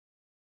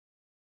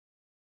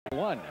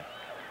1.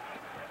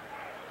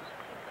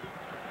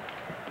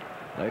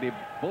 Lady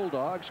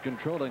Bulldogs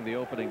controlling the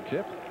opening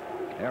tip.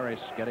 Harris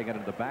getting it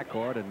into the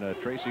backcourt, and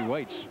Tracy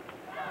Waits,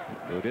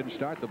 who didn't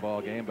start the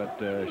ball game, but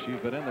she's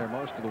been in there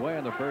most of the way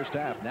in the first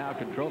half, now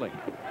controlling.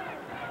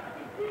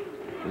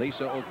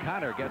 Lisa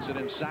O'Connor gets it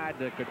inside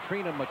to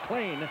Katrina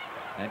McLean,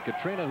 and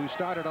Katrina, who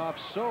started off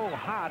so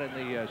hot in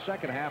the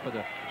second half of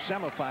the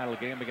semifinal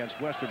game against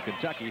Western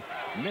Kentucky,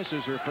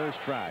 misses her first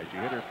try. She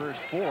hit her first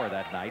 4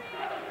 that night,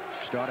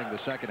 starting the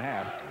second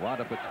half.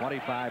 Wound up with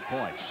 25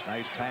 points.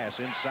 Nice pass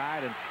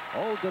inside, and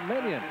Old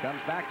Dominion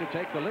comes back to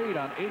take the lead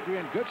on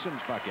Adrian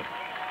Goodson's bucket.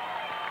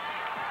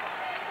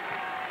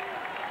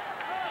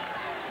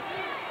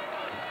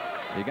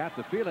 You got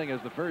the feeling as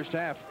the first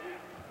half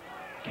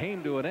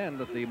came to an end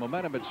that the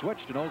momentum had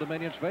switched in Old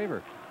Dominion's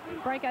favor.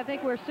 Frank, I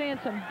think we're seeing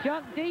some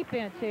junk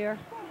defense here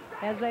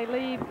as they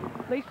leave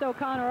Lisa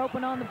O'Connor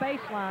open on the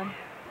baseline.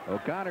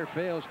 O'Connor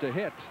fails to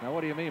hit. Now,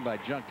 what do you mean by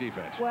junk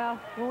defense? Well,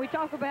 when we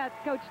talk about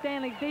Coach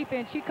Stanley's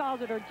defense, she calls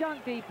it her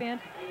junk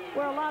defense,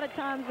 where a lot of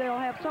times they'll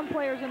have some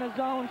players in a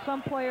zone,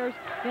 some players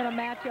in a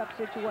matchup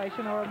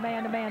situation or a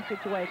man-to-man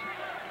situation.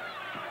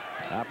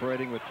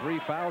 Operating with 3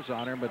 fouls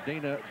on her,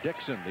 Medina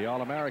Dixon, the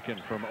All-American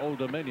from Old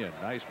Dominion.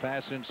 Nice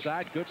pass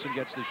inside. Goodson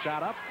gets the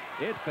shot up.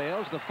 It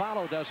fails. The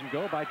follow doesn't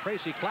go by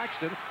Tracy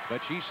Claxton,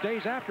 but she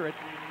stays after it.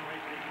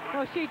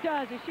 Well, she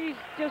does. She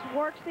just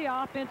works the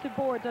offensive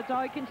boards. That's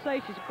all you can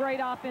say. She's a great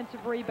offensive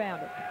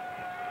rebounder.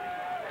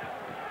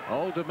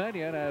 Old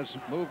Dominion has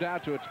moved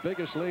out to its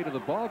biggest lead of the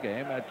ball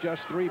game at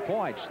just 3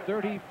 points,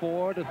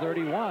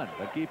 34-31.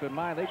 But keep in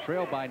mind, they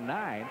trail by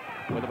 9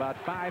 with about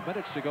 5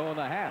 minutes to go in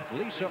the half.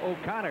 Lisa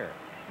O'Connor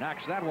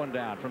knocks that one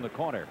down from the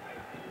corner.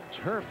 It's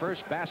her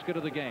first basket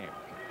of the game.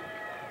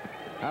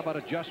 How about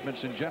adjustments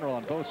in general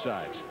on both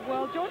sides?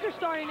 Well, Georgia's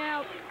starting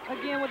out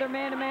again with their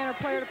man-to-man or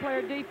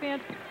player-to-player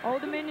defense.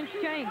 Old Dominion's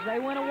changed. They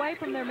went away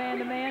from their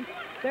man-to-man.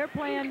 They're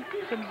playing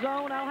some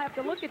zone. I'll have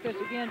to look at this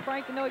again,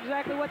 Frank, to know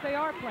exactly what they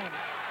are playing.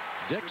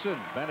 Dixon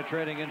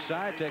penetrating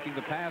inside, taking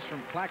the pass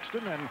from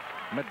Claxton, and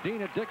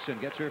Medina Dixon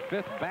gets her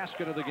 5th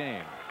basket of the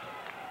game.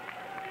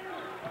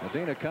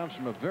 Medina comes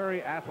from a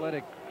very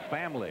athletic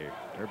family.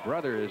 Her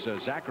brother is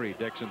Zachary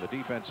Dixon, the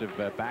defensive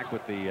back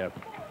with the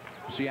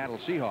Seattle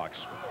Seahawks.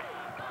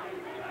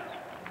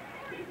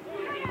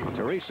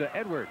 Teresa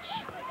Edwards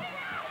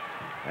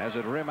has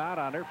it rim out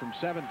on her from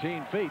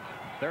 17 feet.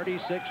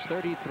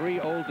 36-33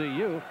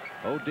 ODU.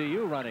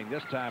 ODU running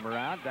this time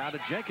around down to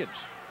Jenkins.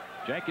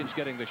 Jenkins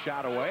getting the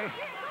shot away.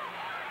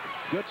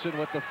 Goodson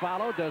with the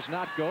follow, does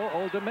not go.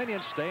 Old Dominion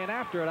staying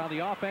after it on the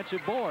offensive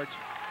boards.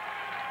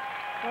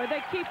 Well,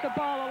 they keep the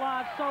ball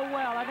alive so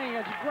well. I think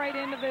it's a great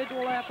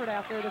individual effort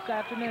out there this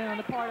afternoon on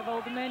the part of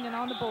Old Dominion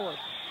on the board.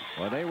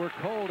 Well, they were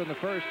cold in the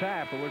first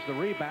half. It was the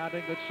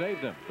rebounding that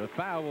saved them. The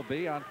foul will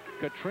be on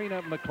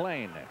Katrina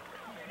McLean.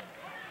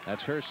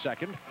 That's her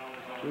second.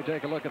 We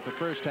take a look at the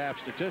first half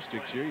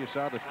statistics here. You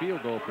saw the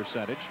field goal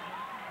percentage.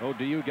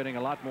 ODU getting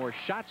a lot more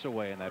shots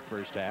away in that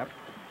first half.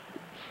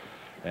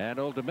 And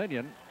Old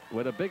Dominion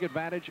with a big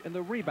advantage in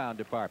the rebound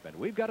department.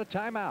 We've got a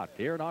timeout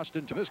here in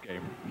Austin to this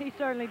game. He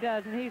certainly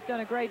does, and he's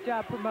done a great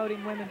job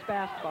promoting women's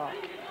basketball.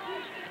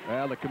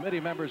 Well, the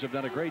committee members have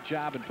done a great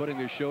job in putting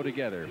this show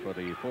together for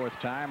the 4th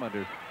time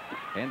under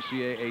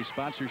NCAA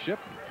sponsorship.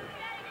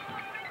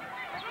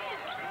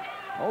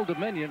 Old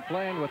Dominion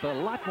playing with a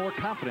lot more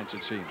confidence,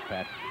 it seems,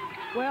 Pat.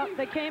 Well,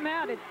 they came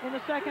out in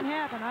the second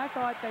half, and I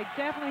thought they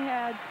definitely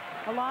had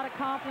a lot of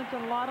confidence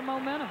and a lot of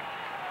momentum.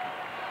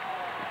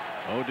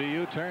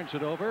 ODU turns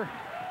it over.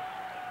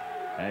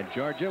 And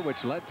Georgia, which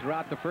led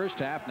throughout the first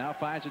half, now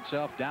finds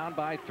itself down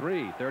by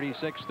 3,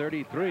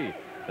 36-33.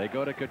 They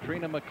go to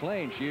Katrina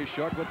McLean. She is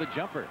short with the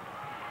jumper.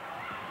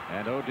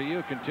 And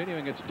ODU,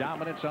 continuing its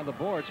dominance on the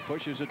boards,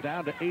 pushes it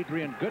down to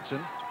Adrian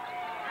Goodson.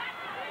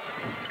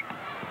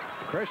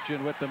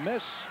 Christian with the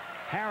miss.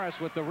 Harris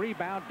with the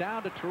rebound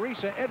down to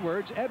Teresa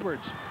Edwards.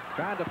 Edwards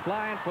trying to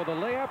fly in for the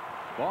layup.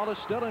 Ball is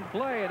still in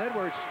play, and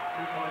Edwards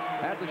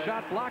had the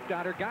shot blocked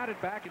on her, got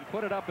it back, and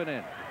put it up and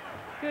in.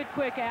 Good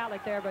quick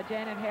outlet there by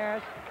Janet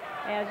Harris.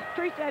 As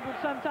Teresa Edwards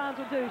sometimes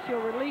will do,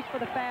 she'll release for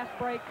the fast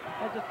break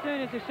as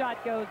soon as the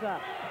shot goes up.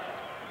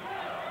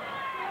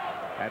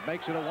 That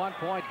makes it a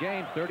 1-point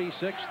game,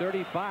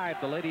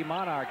 36-35. The Lady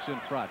Monarchs in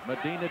front.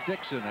 Medina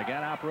Dixon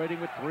again operating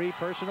with 3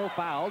 personal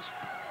fouls.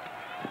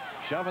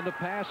 Shoving the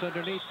pass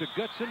underneath to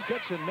Goodson.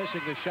 Goodson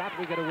missing the shot.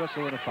 We get a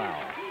whistle and a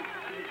foul.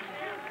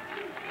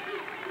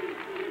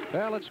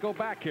 Well, let's go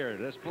back here.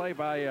 This play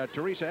by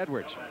Teresa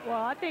Edwards.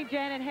 Well, I think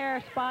Janet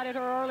Harris spotted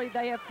her early.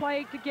 They have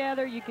played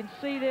together. You can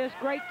see this.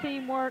 Great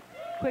teamwork.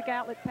 Quick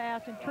outlet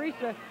pass. And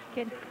Teresa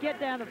can get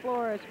down the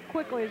floor as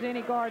quickly as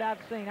any guard I've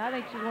seen. I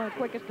think she's one of the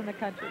quickest in the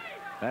country.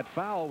 That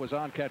foul was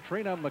on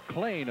Katrina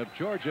McLean of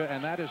Georgia,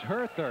 and that is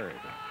her 3rd.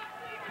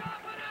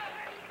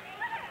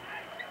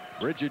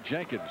 Bridget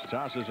Jenkins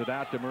tosses it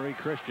out to Marie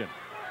Christian.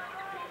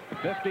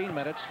 15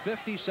 minutes,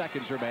 50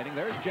 seconds remaining.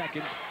 There's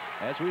Jenkins.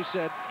 As we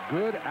said,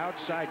 good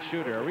outside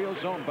shooter, a real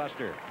zone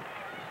buster.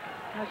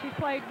 Now, she's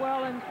played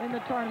well in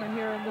the tournament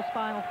here in this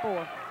Final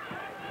Four.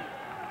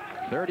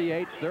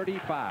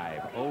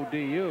 38-35.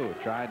 ODU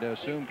trying to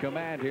assume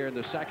command here in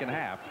the second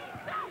half.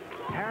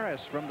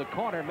 Harris from the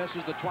corner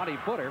misses the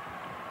 20-footer.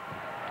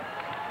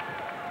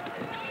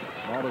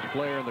 Smallest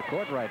player in the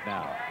court right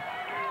now.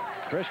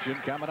 Christian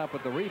coming up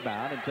with the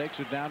rebound and takes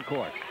it down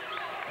court.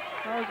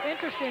 Well, it was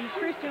interesting.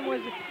 Christian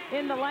was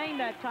in the lane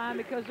that time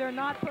because they're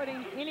not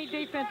putting any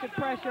defensive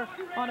pressure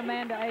on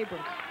Amanda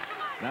Abrams.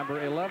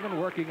 Number 11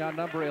 working on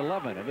number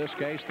 11. In this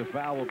case, the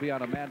foul will be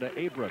on Amanda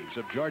Abrams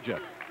of Georgia.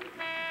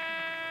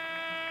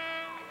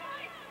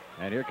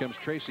 And here comes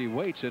Tracy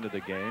Waits into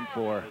the game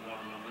for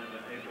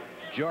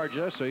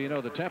Georgia, so you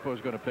know the tempo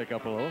is going to pick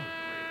up a little.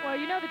 Well,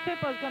 you know the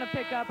tempo is going to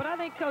pick up, but I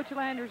think Coach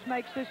Landers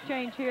makes this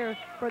change here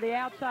for the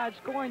outside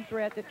scoring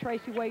threat that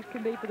Tracy Waits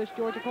can be for this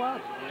Georgia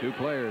club. 2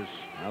 players.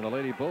 Now the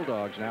Lady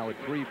Bulldogs now with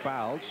 3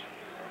 fouls.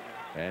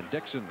 And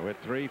Dixon with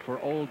 3 for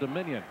Old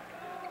Dominion.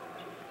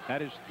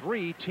 That is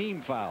 3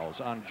 team fouls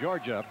on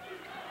Georgia.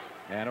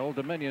 And Old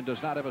Dominion does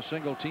not have a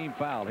single team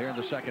foul here in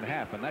the second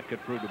half, and that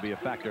could prove to be a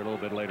factor a little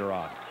bit later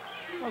on.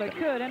 Well, it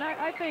could, and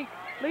I think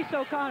Lisa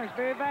O'Connor is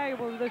very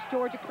valuable to this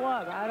Georgia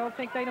club. I don't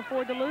think they can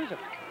afford to lose her.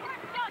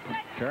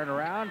 Turn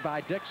around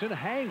by Dixon,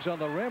 hangs on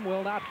the rim,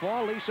 will not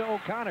fall. Lisa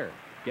O'Connor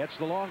gets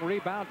the long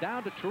rebound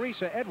down to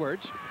Teresa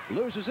Edwards,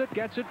 loses it,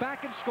 gets it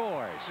back and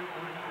scores.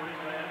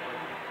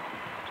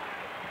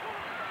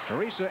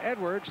 Teresa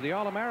Edwards, the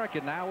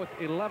All-American, now with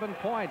 11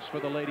 points for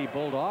the Lady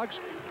Bulldogs,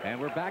 and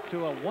we're back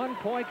to a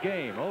 1-point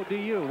game.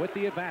 ODU with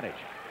the advantage.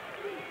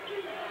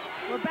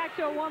 We're back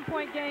to a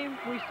 1-point game.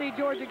 We see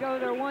Georgia go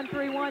their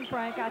 1-3-1,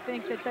 Frank. I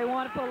think that they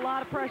want to put a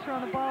lot of pressure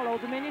on the ball.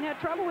 Old Dominion had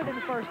trouble with it in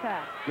the first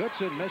half.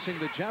 Goodson missing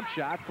the jump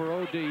shot for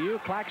ODU.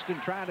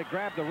 Claxton trying to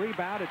grab the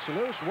rebound. It's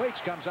loose. Waits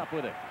comes up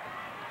with it.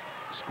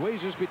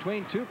 Squeezes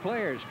between 2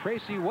 players.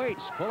 Tracy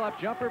Waits, pull-up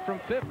jumper from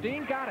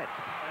 15. Got it.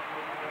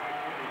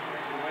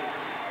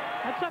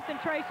 That's something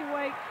Tracy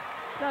Waits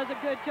does a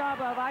good job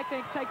of, I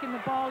think, taking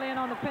the ball in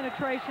on the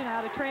penetration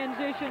out of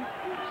transition.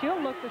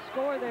 She'll look to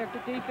score there if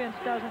the defense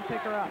doesn't pick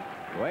her up.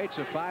 Waits,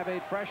 a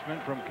 5'8"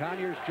 freshman from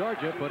Conyers,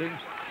 Georgia, putting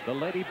the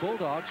Lady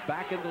Bulldogs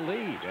back in the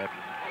lead at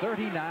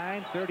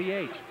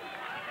 39-38.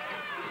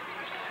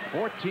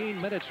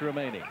 14 minutes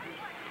remaining.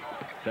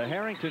 To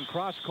Harrington,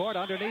 cross court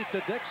underneath to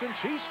Dixon.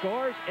 She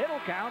scores.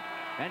 It'll count,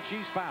 and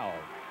she's fouled.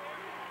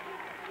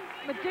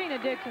 But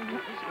Gina Dixon,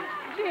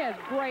 she has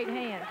great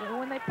hands. And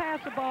when they pass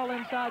the ball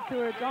inside to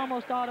her, it's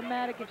almost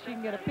automatic. If she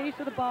can get a piece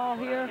of the ball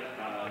here,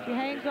 she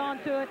hangs on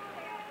to it,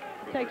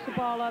 takes the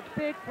ball up.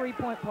 Big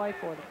 3-point play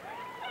for them.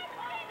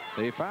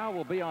 The foul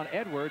will be on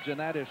Edwards, and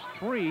that is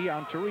 3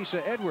 on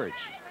Teresa Edwards.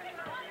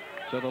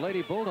 So the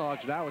Lady Bulldogs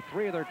now with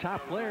 3 of their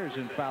top players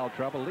in foul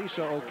trouble.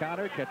 Lisa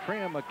O'Connor,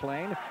 Katrina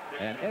McLean,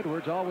 and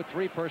Edwards all with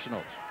 3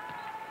 personals.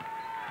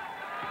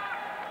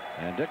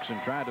 And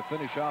Dixon trying to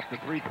finish off the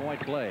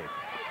 3-point play.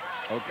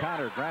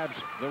 O'Connor grabs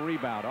the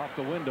rebound off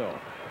the window.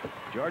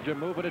 Georgia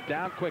moving it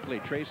down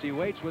quickly. Tracy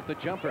Waits with the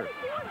jumper.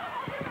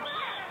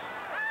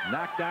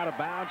 Knocked out of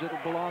bounds. It'll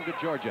belong to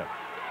Georgia.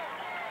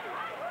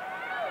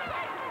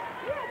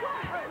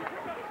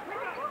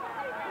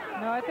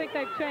 No, I think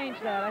they've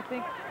changed that. I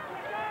think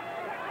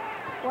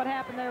what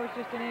happened there was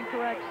just an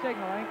incorrect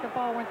signal. I think the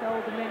ball went to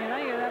Old Dominion.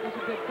 I think that was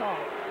a good call.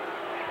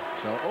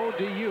 So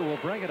ODU will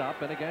bring it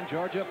up, and again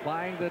Georgia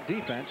applying the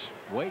defense.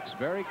 Waits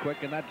very quick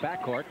in that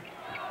backcourt,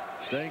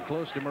 staying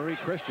close to Marie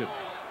Christian.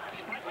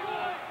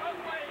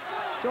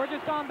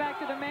 Georgia's gone back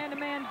to the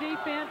man-to-man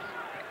defense.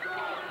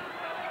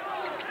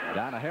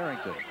 Donna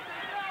Harrington.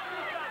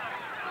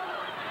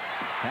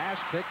 Pass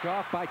picked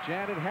off by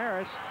Janet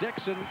Harris.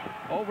 Dixon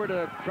over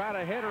to try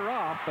to hit her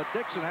off, but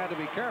Dixon had to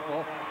be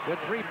careful with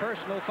 3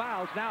 personal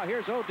fouls. Now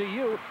here's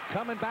ODU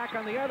coming back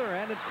on the other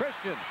end, and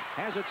Christian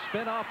has it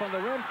spin off on the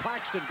rim.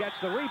 Claxton gets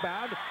the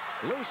rebound.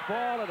 Loose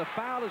ball, and the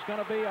foul is going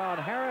to be on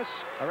Harris,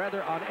 or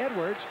rather on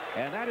Edwards,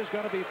 and that is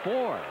going to be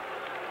 4.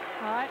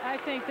 I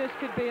think this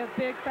could be a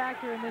big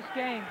factor in this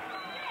game.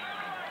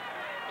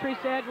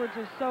 Teresa Edwards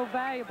is so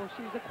valuable.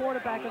 She's the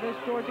quarterback of this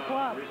Georgia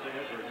club.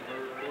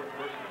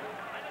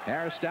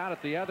 Harris down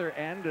at the other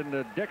end,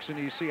 and Dixon,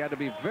 you see, had to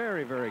be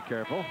very, very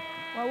careful.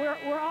 Well,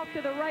 we're off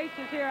to the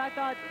races here. I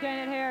thought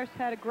Janet Harris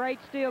had a great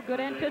steal, good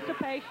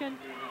anticipation.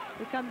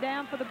 We come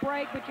down for the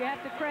break, but you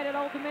have to credit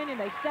Old Dominion.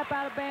 They step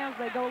out of bounds.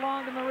 They go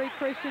long to Marie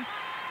Christian.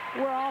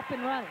 We're off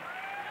and running.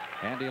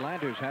 Andy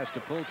Landers has to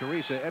pull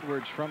Teresa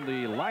Edwards from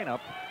the lineup.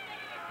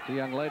 The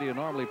young lady who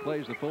normally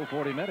plays the full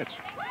 40 minutes.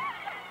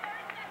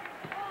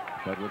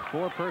 But with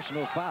 4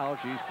 personal fouls,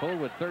 she's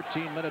pulled with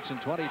 13 minutes and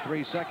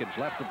 23 seconds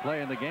left to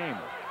play in the game.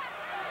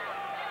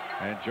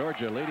 And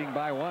Georgia leading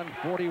by 1,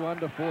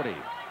 41-40.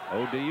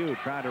 ODU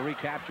trying to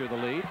recapture the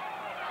lead.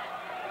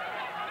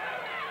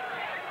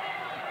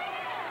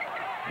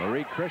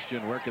 Marie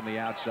Christian working the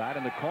outside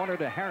in the corner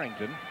to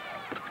Harrington.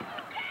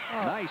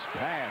 Oh. Nice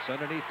pass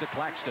underneath to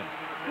Claxton.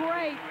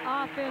 Great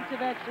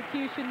offensive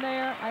execution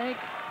there. I think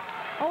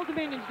Old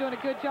Dominion's doing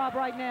a good job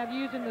right now of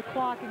using the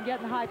clock and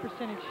getting high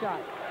percentage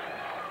shots.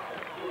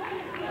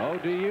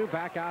 ODU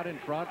back out in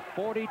front,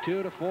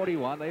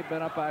 42-41. They've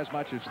been up by as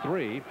much as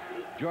 3.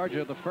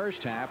 Georgia, the first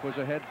half, was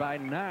ahead by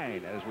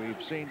 9, as we've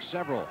seen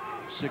several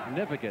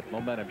significant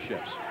momentum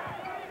shifts.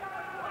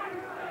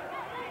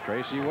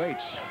 Tracy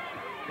Waits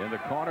in the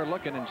corner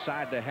looking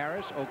inside to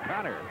Harris.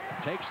 O'Connor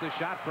takes the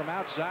shot from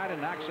outside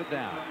and knocks it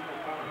down.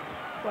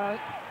 Well,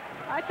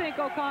 I think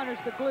O'Connor's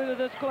the glue to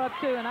this club,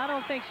 too, and I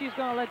don't think she's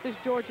going to let this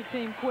Georgia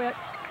team quit.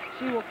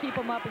 She will keep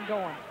them up and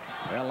going.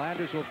 Well,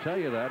 Landers will tell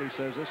you that. He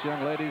says this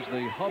young lady's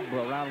the hub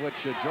around which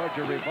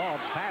Georgia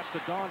revolves. Pass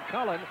to Dawn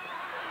Cullen.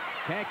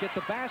 Can't get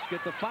the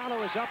basket. The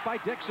follow is up by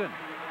Dixon.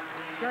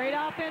 Great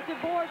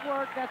offensive board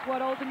work. That's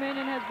what Old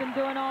Dominion has been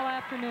doing all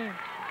afternoon.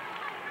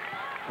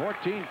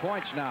 14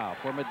 points now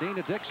for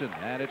Medina Dixon,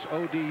 and it's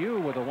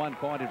ODU with a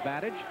 1-point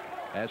advantage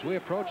as we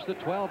approach the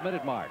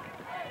 12-minute mark.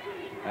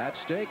 At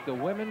stake, the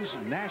Women's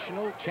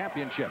National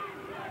Championship.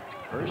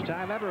 First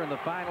time ever in the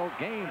final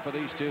game for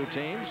these two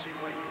teams.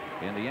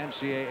 In the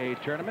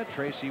NCAA tournament,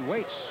 Tracy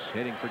Waits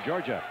hitting for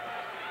Georgia.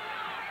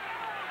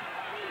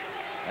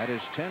 That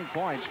is 10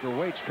 points for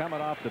Waits coming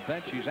off the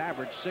bench. She's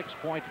averaged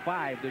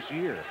 6.5 this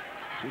year.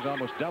 She's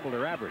almost doubled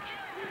her average.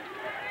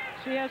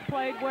 She has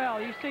played well.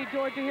 You see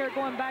Georgia here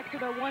going back to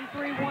their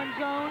 1-3-1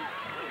 zone.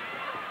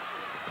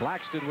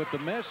 Claxton with the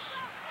miss.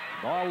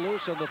 Ball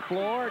loose on the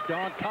floor.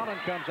 Dawn Cullen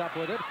comes up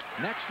with it.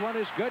 Next one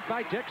is good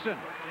by Dixon.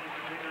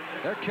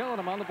 They're killing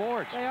them on the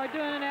boards. They are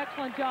doing an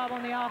excellent job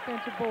on the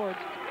offensive boards.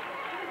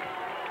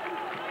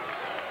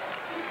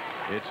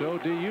 It's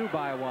ODU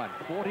by 1,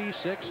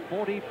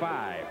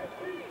 46-45.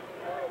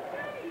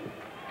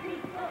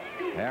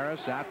 Harris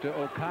out to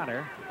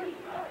O'Connor.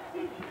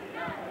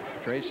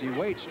 Tracy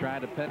Waits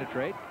trying to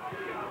penetrate.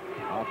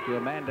 Off to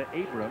Amanda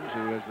Abrams,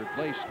 who has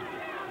replaced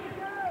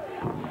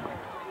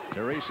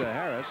Teresa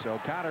Harris.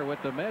 O'Connor with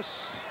the miss.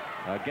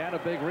 Again, a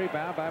big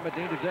rebound by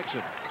Medina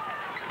Dixon.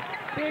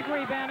 Big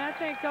rebound. I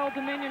think Old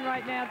Dominion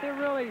right now, they're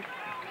really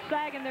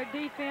sagging their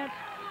defense,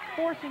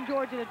 forcing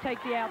Georgia to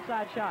take the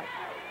outside shot.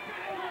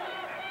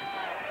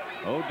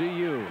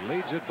 ODU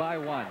leads it by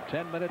 1.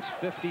 10 minutes,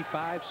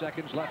 55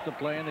 seconds left to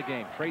play in the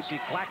game. Tracy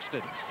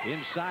Claxton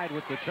inside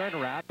with the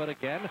turnaround, but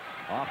again,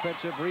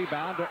 offensive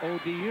rebound to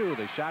ODU.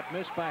 The shot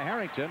missed by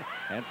Harrington,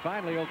 and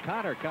finally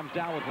O'Connor comes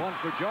down with 1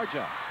 for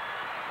Georgia.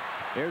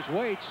 Here's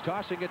Waits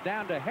tossing it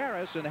down to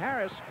Harris, and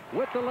Harris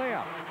with the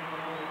layup.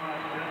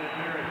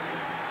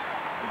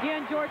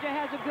 Again, Georgia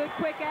has a good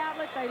quick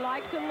outlet. They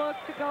like to look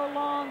to go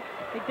long.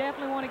 They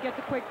definitely want to get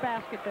the quick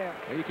basket there.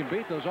 Well, you can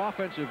beat those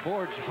offensive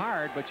boards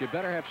hard, but you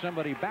better have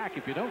somebody back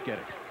if you don't get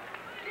it.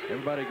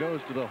 Everybody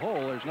goes to the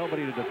hole. There's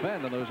nobody to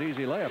defend on those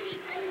easy layups.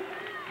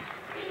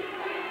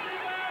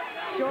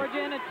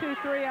 Georgia in at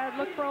 2-3. I'd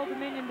look for Old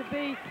Dominion to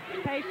be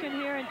patient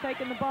here and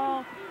taking the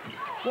ball,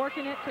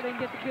 working it so they can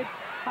get the good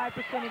high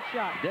percentage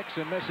shot.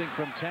 Dixon missing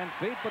from 10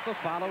 feet, but the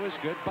follow is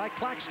good by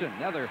Claxton.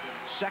 Another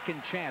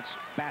second chance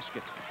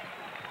basket.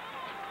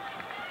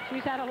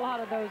 She's had a lot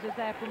of those this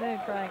afternoon,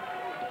 Frank.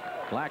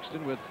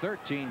 Claxton with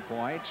 13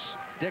 points.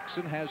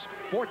 Dixon has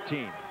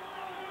 14.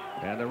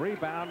 And the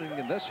rebounding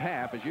in this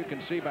half, as you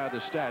can see by the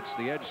stats,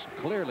 the edge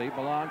clearly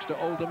belongs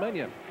to Old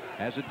Dominion,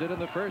 as it did in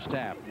the first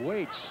half.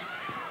 Waits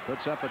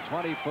puts up a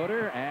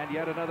 20-footer, and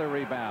yet another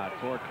rebound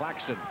for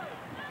Claxton.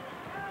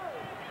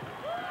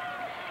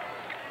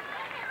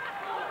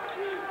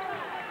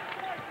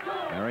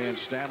 Marion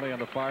Stanley on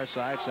the far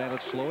side saying,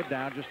 let's slow it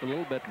down just a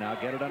little bit now,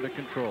 get it under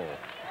control.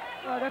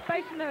 Well, they're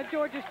facing the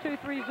Georgia's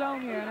 2-3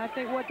 zone here, and I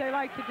think what they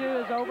like to do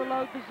is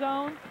overload the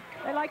zone.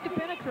 They like to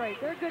penetrate.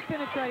 They're a good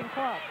penetrating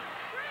club.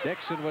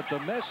 Dixon with the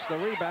miss. The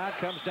rebound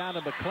comes down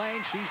to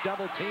McLean. She's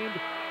double teamed,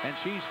 and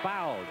she's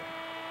fouled.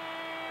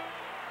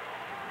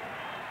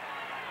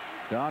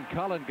 Dawn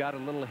Cullen got a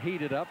little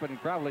heated up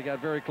and probably got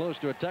very close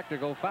to a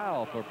technical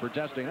foul for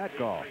protesting that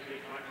call.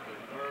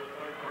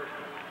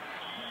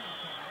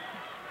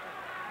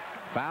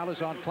 Foul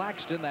is on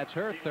Claxton. That's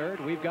her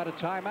third. We've got a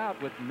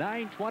timeout with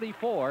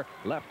 9:24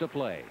 left to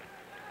play.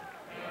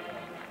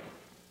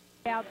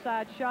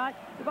 Outside shot.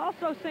 We've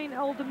also seen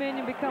Old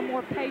Dominion become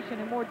more patient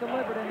and more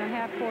deliberate in their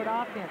half-court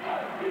offense.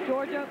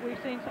 Georgia, we've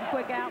seen some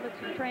quick outlets,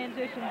 some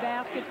transition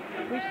baskets.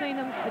 We've seen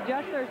them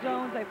adjust their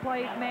zones. They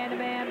played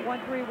man-to-man,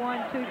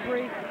 1-3-1,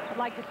 2-3. I'd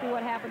like to see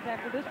what happens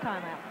after this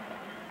timeout.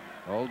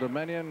 Old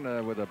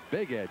Dominion with a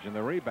big edge in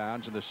the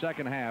rebounds in the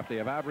second half. They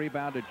have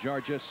out-rebounded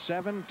Georgia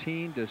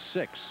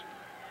 17-6.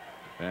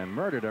 And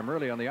murdered them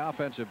early on the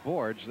offensive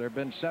boards. There have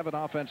been 7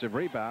 offensive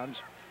rebounds,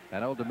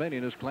 and Old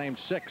Dominion has claimed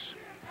 6.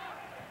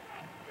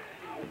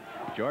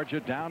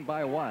 Georgia down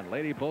by 1.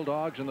 Lady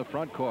Bulldogs in the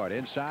front court.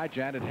 Inside,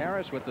 Janet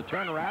Harris with the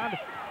turnaround,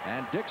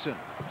 and Dixon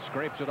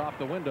scrapes it off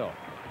the window.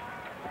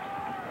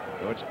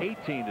 So it's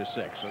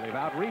 18-6. So they've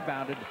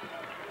out-rebounded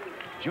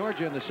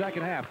Georgia in the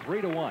second half,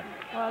 3-1.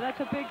 Well, that's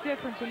a big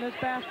difference in this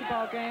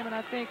basketball game, and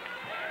I think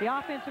the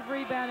offensive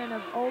rebounding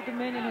of Old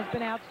Dominion has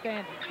been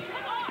outstanding.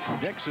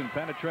 Dixon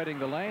penetrating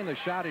the lane. The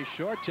shot is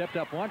short. Tipped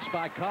up once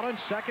by Collins.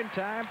 Second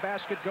time,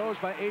 basket goes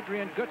by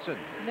Adrian Goodson.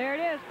 And there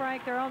it is,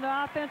 Frank. They're on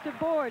the offensive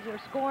boards.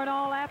 They're scoring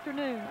all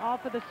afternoon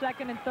off of the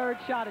second and third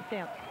shot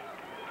attempts.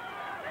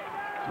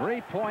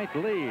 3-point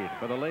lead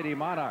for the Lady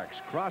Monarchs.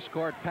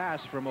 Cross-court pass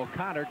from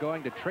O'Connor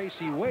going to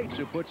Tracy Waits,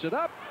 who puts it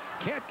up.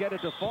 Can't get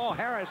it to fall.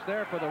 Harris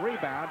there for the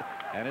rebound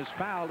and is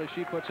fouled as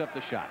she puts up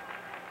the shot.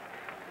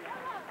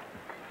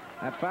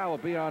 That foul will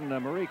be on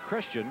Marie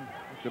Christian,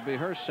 which will be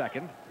her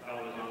second.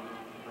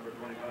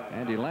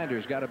 Andy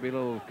Lander's got to be a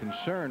little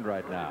concerned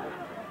right now.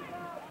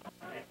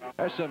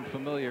 There's some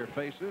familiar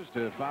faces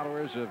to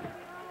followers of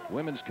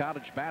women's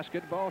college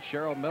basketball.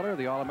 Cheryl Miller,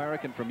 the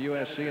All-American from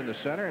USC in the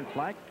center, and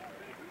flanked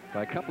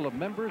by a couple of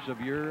members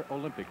of your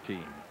Olympic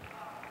team,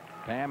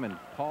 Pam and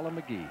Paula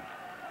McGee.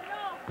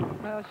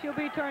 Well, she'll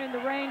be turning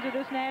the reins of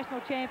this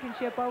national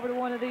championship over to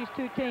one of these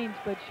two teams,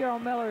 but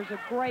Cheryl Miller is a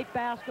great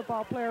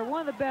basketball player,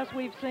 one of the best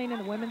we've seen in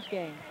the women's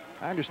game.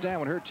 I understand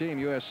when her team,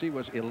 USC,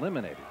 was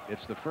eliminated.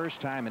 It's the first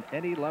time in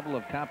any level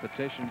of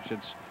competition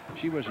since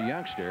she was a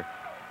youngster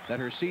that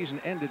her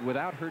season ended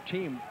without her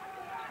team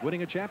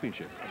winning a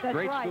championship. That's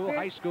Grade right. school,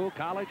 high school,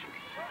 college.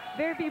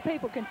 Very few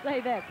people can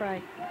say that,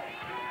 Frank.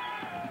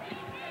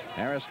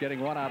 Harris getting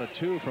 1 out of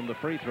 2 from the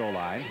free throw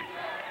line.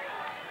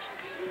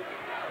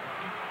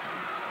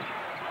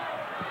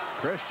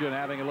 Christian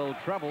having a little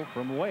trouble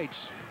from Waits.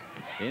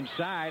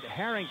 Inside,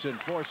 Harrington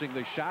forcing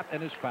the shot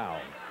and is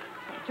fouled.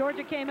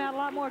 Georgia came out a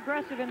lot more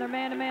aggressive in their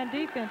man-to-man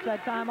defense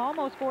that time,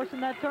 almost forcing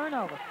that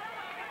turnover.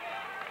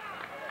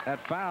 That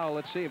foul,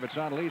 let's see if it's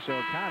on Lisa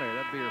O'Connor.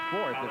 That'd be her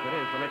 4th if it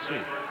is, but let's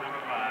see.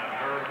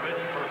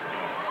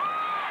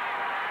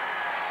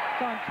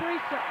 It's on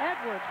Teresa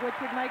Edwards, which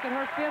would make it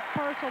her 5th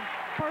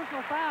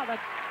personal foul.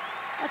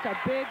 That's a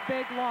big,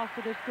 big loss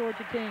to this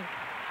Georgia team.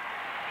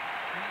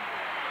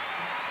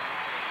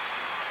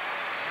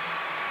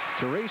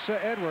 Teresa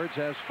Edwards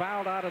has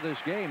fouled out of this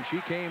game. She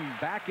came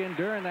back in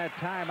during that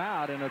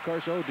timeout, and of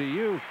course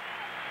ODU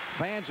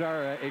fans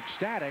are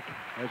ecstatic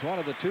as one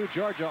of the 2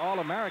 Georgia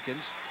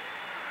All-Americans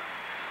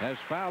has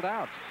fouled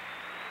out.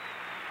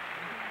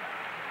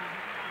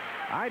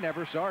 I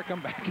never saw her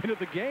come back into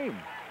the game.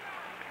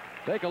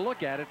 Take a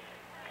look at it.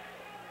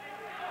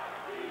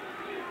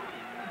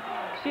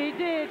 She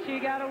did. She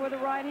got her with the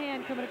right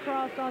hand coming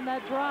across on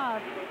that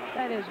drive.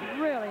 That is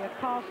really a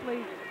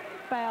costly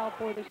foul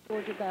for this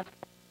Georgia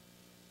basketball.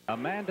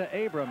 Amanda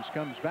Abrams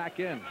comes back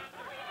in.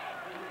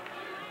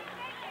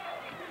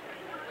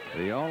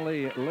 The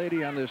only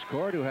lady on this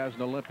court who has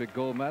an Olympic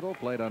gold medal,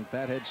 played on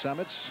Fathead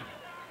Summits.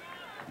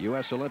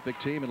 U.S. Olympic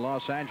team in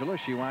Los Angeles.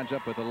 She winds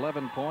up with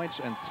 11 points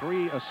and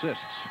 3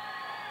 assists.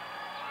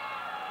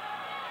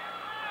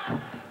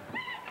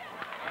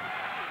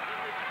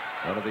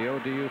 One of the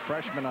ODU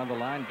freshmen on the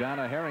line,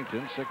 Donna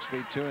Harrington, 6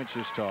 feet 2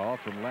 inches tall,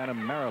 from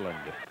Lanham,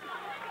 Maryland.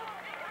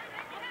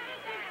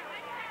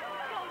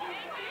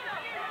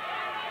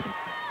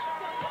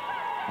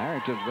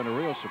 Harrington's been a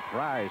real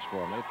surprise for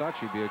them. They thought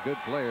she'd be a good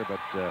player, but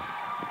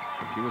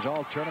she was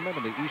all tournament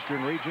in the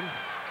Eastern region.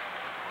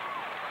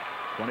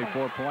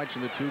 24 points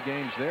in the 2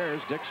 games there.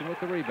 There's Dixon with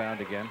the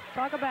rebound again.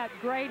 Talk about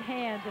great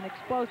hands and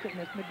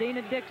explosiveness.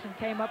 Medina Dixon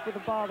came up with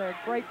the ball there.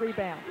 Great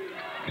rebound.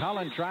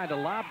 Cullen trying to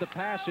lob the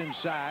pass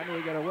inside.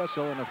 We got a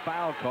whistle and a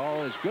foul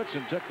call as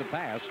Goodson took the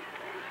pass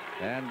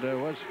and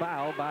was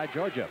fouled by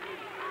Georgia.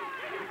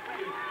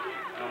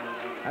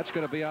 That's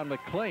going to be on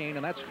McLean,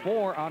 and that's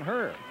 4 on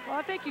her. Well,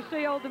 I think you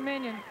see Old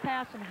Dominion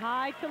passing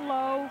high to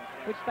low,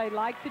 which they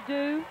like to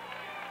do,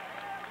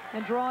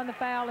 and drawing the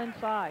foul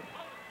inside.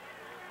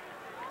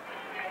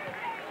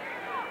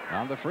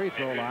 On the free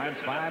throw line,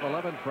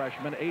 5'11"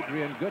 freshman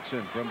Adrian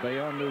Goodson from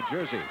Bayonne, New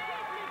Jersey.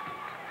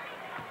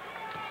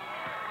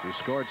 She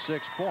scored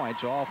 6 points,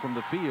 all from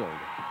the field.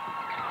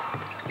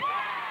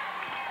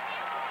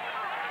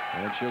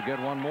 And she'll get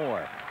 1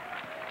 more.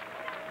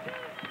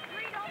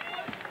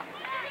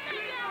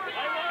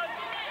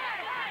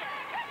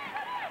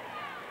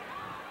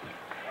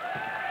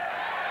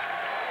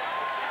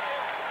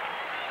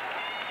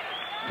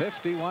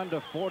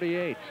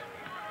 (51-48).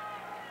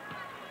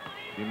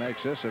 She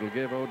makes this, it'll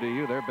give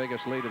ODU their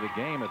biggest lead of the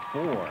game at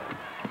 4.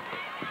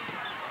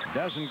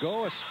 Doesn't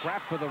go. A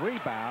scrap for the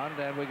rebound,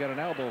 and we get an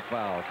elbow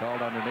foul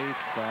called underneath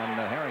on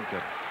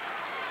Harrington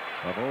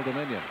of Old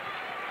Dominion.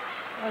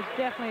 Well, it's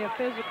definitely a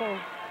physical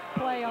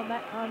play on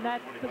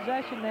that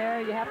possession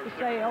there. You have to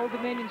say Old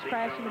Dominion's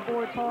crashing the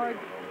boards hard.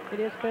 It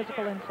is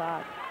physical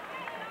inside.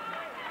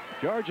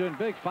 Georgia in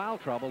big foul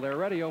trouble. They're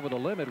already over the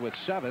limit with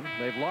 7.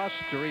 They've lost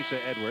Teresa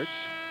Edwards.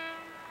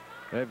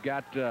 They've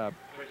got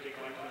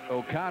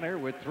O'Connor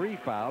with 3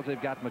 fouls. They've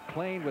got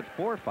McLean with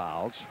 4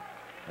 fouls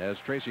as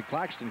Tracy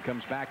Claxton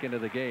comes back into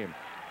the game.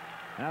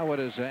 Now what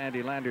does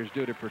Andy Landers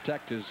do to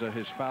protect his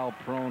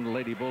foul-prone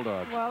Lady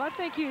Bulldogs? Well, I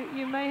think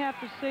you may have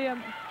to see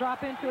him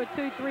drop into a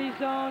 2-3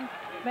 zone,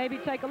 maybe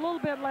take a little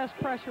bit less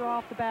pressure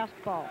off the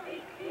basketball.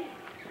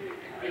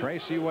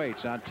 Tracy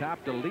Waits on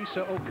top to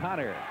Lisa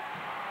O'Connor.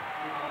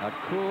 A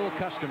cool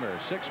customer,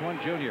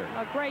 6'1" junior.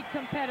 A great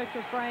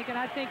competitor, Frank, and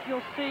I think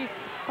you'll see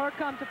her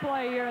come to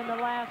play here in the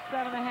last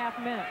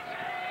 7.5 minutes.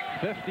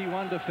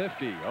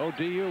 51-50.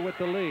 ODU with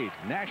the lead.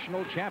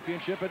 National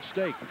championship at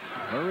stake.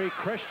 Marie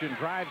Christian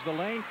drives the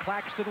lane.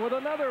 Claxton with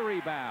another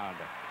rebound.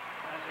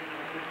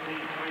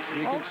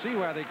 You can see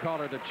why they call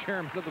her the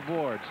chairman of the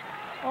boards.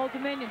 Old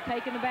Dominion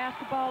taking the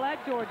basketball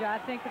at Georgia. I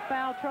think the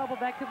foul trouble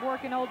that could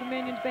work in Old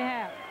Dominion's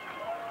behalf.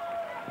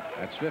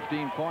 That's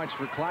 15 points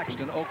for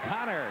Claxton.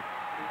 O'Connor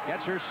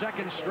gets her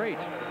second straight.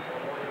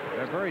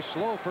 A very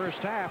slow first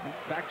half. In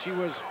fact, she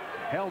was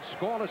held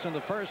scoreless in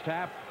the first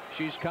half.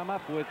 She's come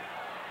up with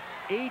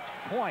 8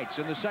 points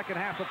in the second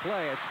half of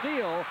play. A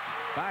steal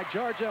by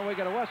Georgia, and we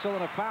get a whistle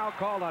and a foul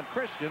called on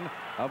Christian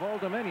of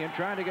Old Dominion,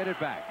 trying to get it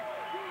back.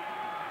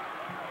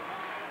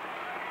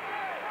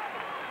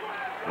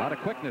 A lot of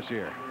quickness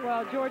here.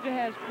 Well, Georgia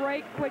has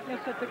great quickness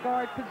at the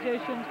guard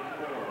positions.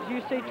 As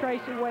you see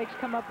Tracy Wakes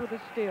come up with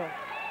a steal.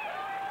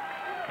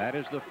 That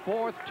is the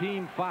 4th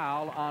team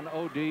foul on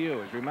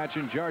ODU. As we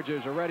mentioned, Georgia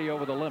is already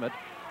over the limit.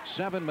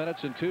 7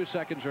 minutes and 2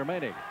 seconds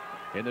remaining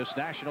in this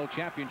national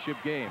championship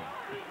game.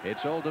 It's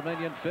Old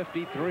Dominion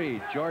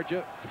 53,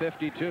 Georgia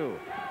 52.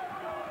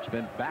 It's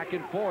been back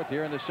and forth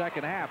here in the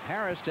second half.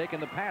 Harris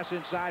taking the pass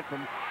inside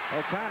from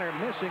O'Connor,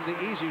 missing the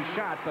easy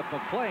shot, but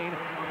McClain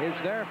is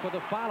there for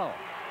the follow.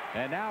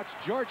 And now it's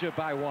Georgia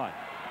by 1.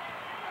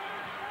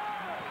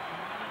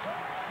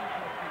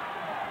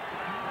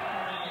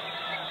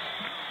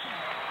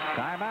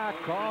 Timeout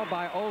called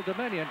by Old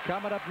Dominion.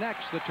 Coming up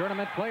next, the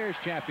Tournament Players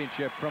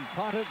Championship from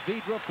Ponte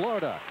Vedra,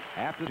 Florida.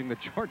 After the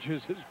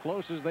Georgians as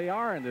close as they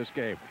are in this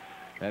game.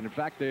 And in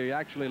fact, they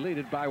actually lead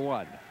it by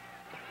 1.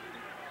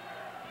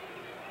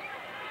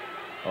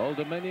 Old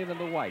Dominion in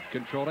the white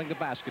controlling the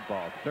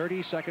basketball.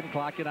 30-second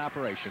clock in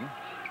operation.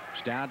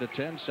 It's down to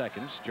 10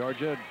 seconds.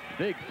 Georgia,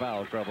 big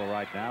foul trouble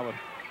right now with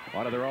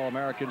one of their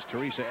All-Americans,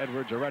 Teresa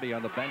Edwards, already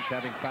on the bench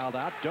having fouled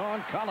out.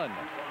 Dawn Cullen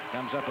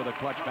comes up with a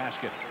clutch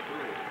basket.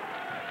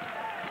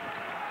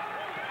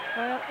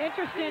 Well,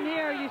 interesting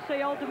here, you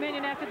see Old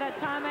Dominion after that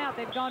timeout.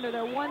 They've gone to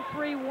their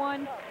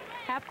 1-3-1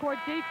 half-court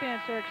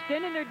defense. They're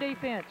extending their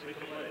defense.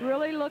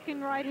 Really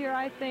looking right here,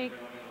 I think,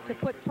 to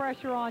put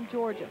pressure on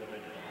Georgia.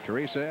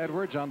 Teresa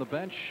Edwards on the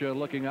bench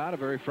looking on, a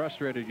very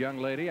frustrated young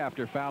lady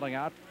after fouling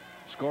out,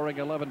 scoring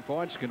 11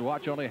 points, can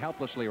watch only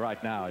helplessly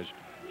right now as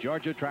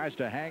Georgia tries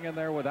to hang in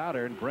there without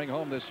her and bring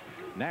home this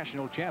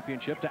national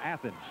championship to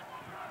Athens.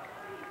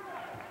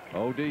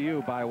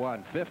 ODU by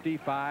 1,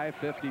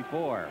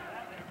 55-54.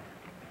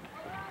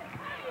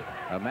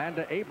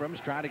 Amanda Abrams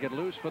trying to get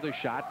loose for the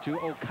shot to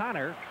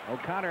O'Connor.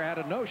 O'Connor had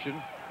a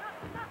notion,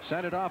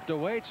 sent it off to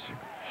Waits.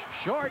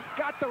 Short,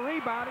 got the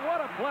rebound.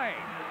 What a play.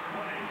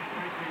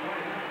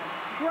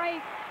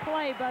 Great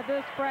play by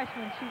this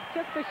freshman. She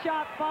took the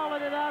shot,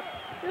 followed it up.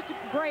 Just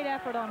a great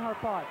effort on her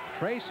part.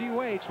 Tracy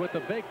Waits with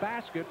the big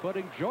basket,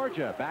 putting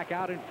Georgia back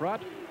out in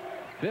front.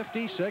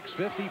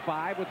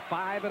 56-55 with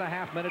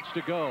 5.5 minutes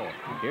to go.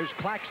 Here's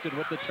Claxton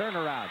with the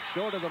turnaround.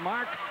 Short of the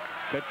mark.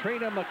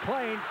 Katrina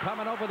McClain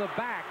coming over the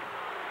back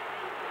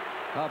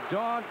of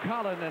Dawn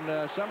Cullen,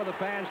 and some of the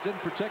fans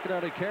didn't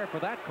particularly care for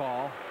that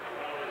call.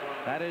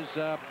 That is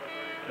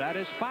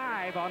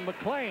 5 on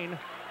McClain.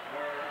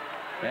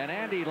 And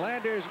Andy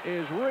Landers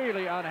is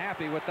really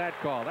unhappy with that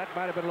call. That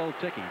might have been a little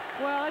ticky.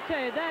 Well, I tell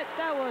you,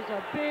 that was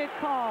a big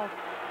call.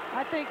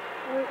 I think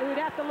we'd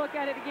have to look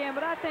at it again,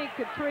 but I think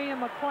Katrina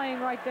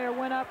McClain right there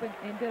went up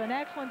and did an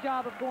excellent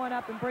job of going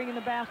up and bringing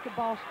the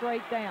basketball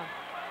straight down.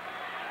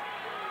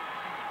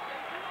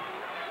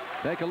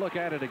 Take a look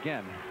at it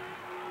again.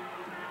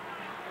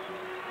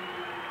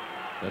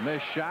 The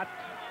missed shot,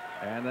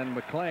 and then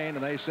McClain,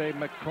 and they say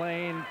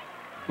McClain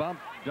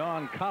bumped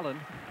Dawn Cullen,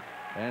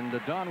 and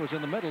Dawn was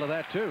in the middle of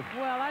that too.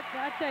 Well, I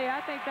tell you,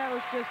 I think that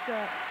was just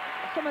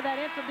some of that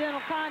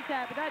incidental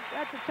contact, but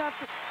that's a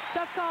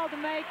tough call to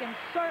make, and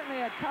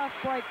certainly a tough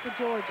break for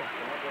Georgia.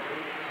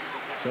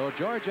 So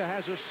Georgia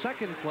has a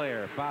second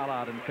player foul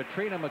out, and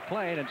Katrina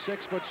McClain, and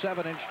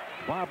 6'7"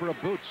 Barbara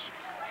Boots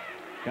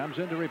comes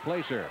in to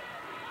replace her.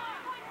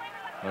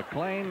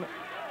 McClain,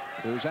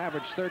 who's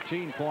averaged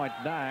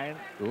 13.9,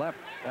 left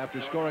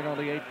after scoring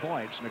only 8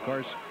 points. And, of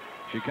course,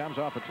 she comes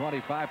off a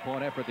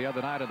 25-point effort the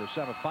other night in the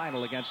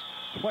semifinal against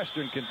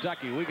Western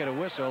Kentucky. We get a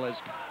whistle as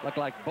looked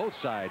like both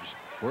sides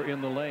were in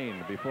the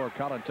lane before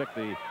Cullen took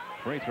the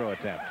free throw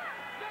attempt.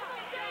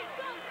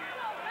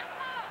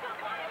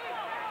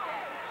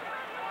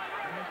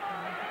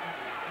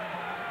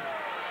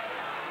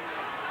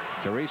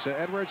 Teresa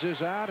Edwards is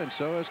out, and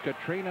so is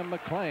Katrina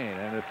McClain.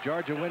 And if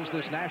Georgia wins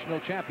this national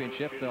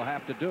championship, they'll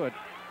have to do it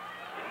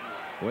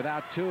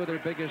without 2 of their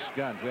biggest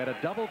guns. We had a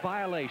double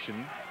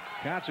violation.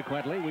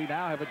 Consequently, we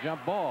now have a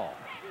jump ball.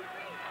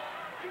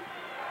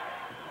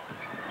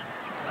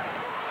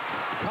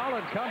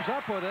 Cullen comes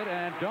up with it,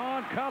 and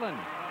Dawn Cullen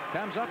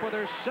comes up with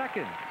her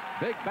second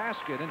big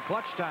basket in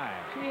clutch time.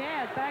 She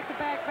has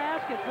back-to-back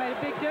baskets, made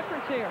a big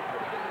difference here.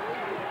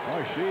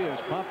 Oh, she is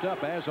pumped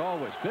up as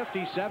always.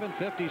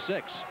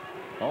 57-56.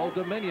 Old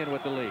Dominion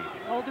with the lead.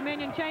 Old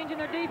Dominion changing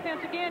their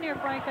defense again here,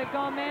 Frank. They've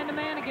gone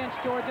man-to-man against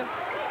Georgia.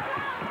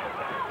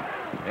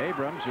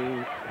 Abrams,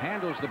 who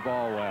handles the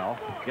ball well,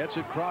 gets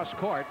it cross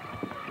court.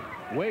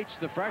 Waits,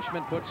 the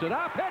freshman, puts it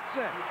up, hits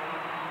it.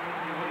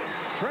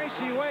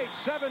 Tracy Waits,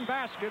 7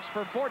 baskets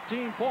for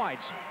 14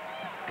 points.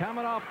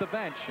 Coming off the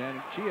bench,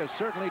 and she has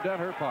certainly done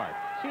her part.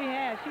 She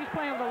has. She's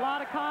playing with a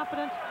lot of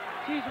confidence.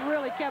 She's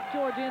really kept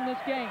Georgia in this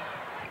game.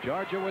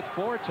 Georgia with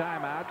 4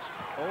 timeouts.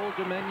 Old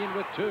Dominion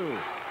with 2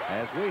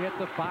 as we hit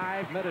the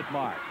 5-minute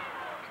mark.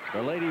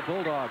 The Lady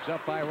Bulldogs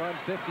up by a run,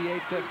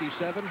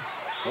 58-57.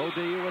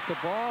 ODU with the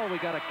ball. We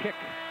got a kick,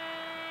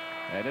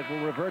 and it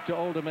will revert to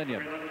Old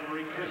Dominion.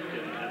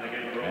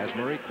 As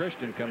Marie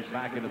Christian comes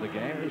back into the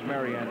game, here's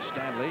Marianne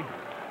Stanley.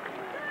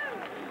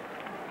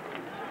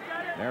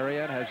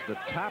 Marianne has the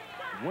top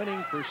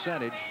winning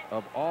percentage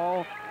of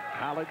all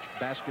college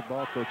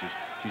basketball coaches.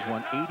 She's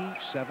won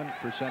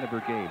 87% of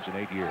her games in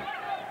 8 years.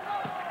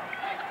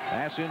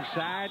 Pass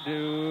inside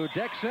to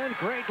Dixon.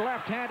 Great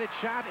left-handed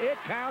shot. It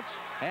counts,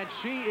 and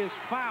she is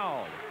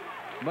fouled.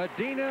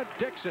 Medina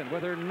Dixon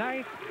with her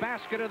 9th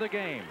basket of the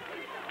game.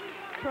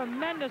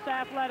 Tremendous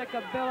athletic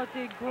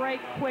ability,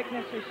 great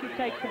quickness as she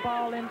takes the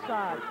ball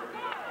inside.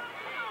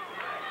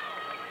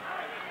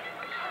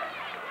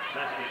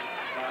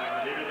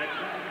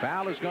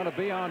 Foul is going to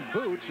be on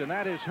Boots, and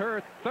that is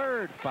her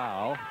 3rd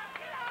foul.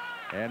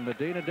 And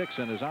Medina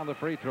Dixon is on the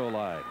free throw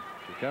line.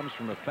 She comes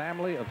from a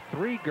family of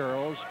 3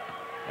 girls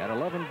and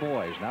 11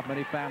 boys. Not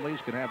many families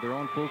can have their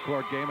own full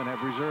court game and have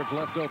reserves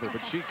left over,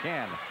 but she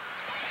can.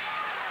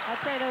 I'd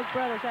say those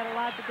brothers had a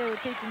lot to do with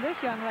teaching this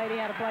young lady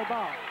how to play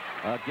ball.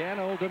 Again,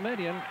 Old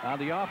Dominion on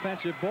the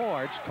offensive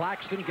boards.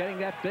 Claxton getting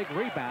that big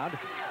rebound.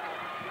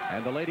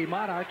 And the Lady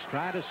Monarchs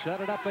trying to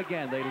set it up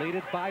again. They lead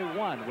it by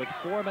 1 with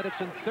 4 minutes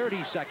and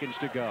 30 seconds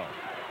to go.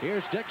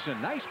 Here's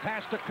Dixon. Nice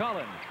pass to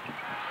Cullen.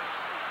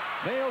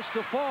 Fails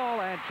to fall,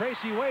 and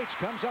Tracy Waits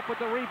comes up with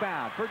the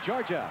rebound for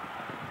Georgia.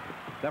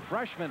 The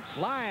freshman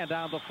flying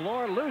down the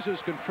floor, loses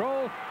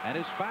control, and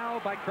is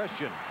fouled by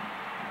Christian.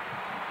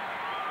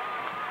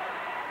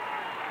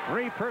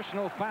 3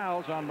 personal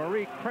fouls on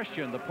Marie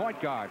Christian, the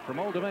point guard from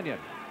Old Dominion.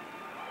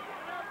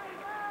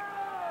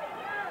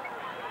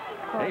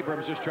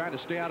 Abrams just trying to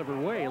stay out of her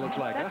way, it looks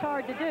like. That's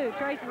hard to do.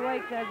 Tracy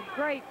Waits has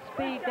great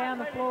speed down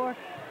the floor.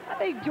 I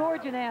think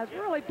Georgia now has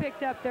really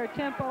picked up their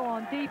tempo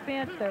on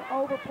defense. They're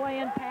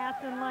overplaying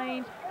passing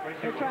lanes.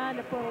 They're trying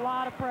to put a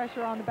lot of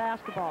pressure on the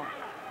basketball.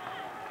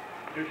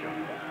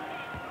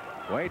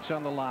 Waits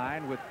on the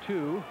line with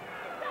 2.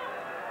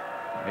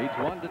 Needs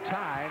 1 to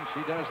tie, and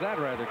she does that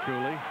rather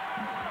coolly.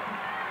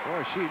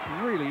 Boy, she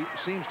really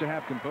seems to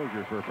have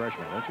composure for a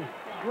freshman, doesn't she?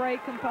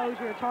 Great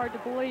composure. It's hard to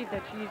believe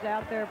that she's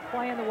out there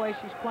playing the way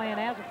she's playing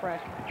as a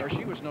freshman. Or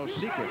she was no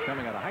secret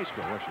coming out of high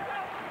school, was she?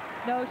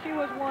 No, she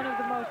was one of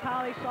the most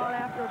highly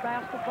sought-after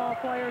basketball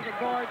players or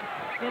guards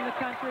in the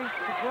country.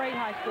 A great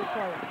high school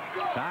player.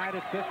 Tied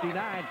at 59.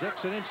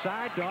 Dixon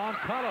inside. Dawn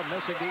Cullum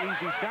missing the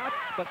easy shot,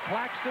 but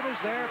Claxton is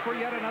there for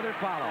yet another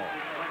follow.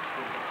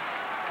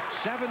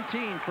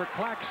 17 for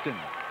Claxton,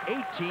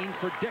 18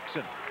 for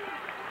Dixon.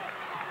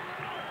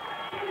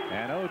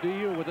 And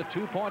ODU with a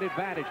 2-point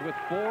advantage with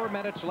 4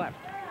 minutes left.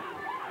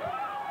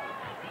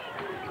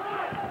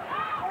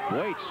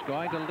 Waits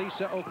going to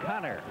Lisa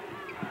O'Connor.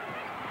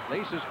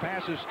 Lisa's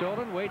pass is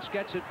stolen. Waits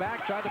gets it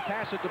back, tried to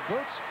pass it to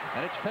Boots,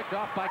 and it's picked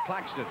off by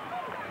Claxton.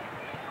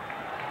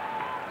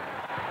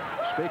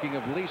 Speaking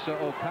of Lisa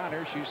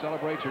O'Connor, she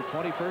celebrates her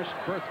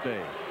 21st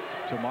birthday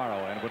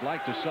tomorrow and would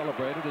like to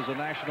celebrate it as a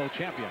national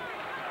champion.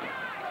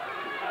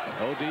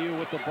 ODU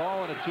with the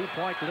ball and a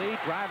 2-point lead.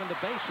 Driving the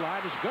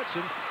baseline is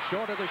Goodson.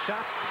 Short of the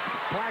shot.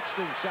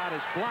 Claxton's shot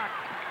is blocked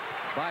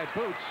by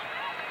Boots.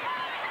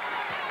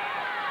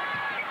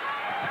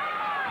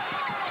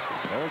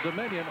 Old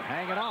Dominion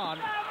hanging on.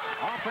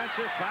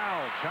 Offensive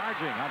foul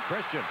charging on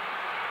Christian.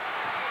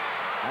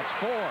 That's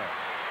 4.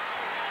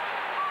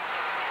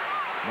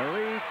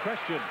 Marie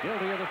Christian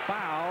guilty of the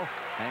foul,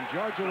 and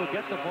Georgia will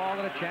get the ball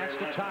and a chance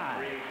to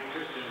tie.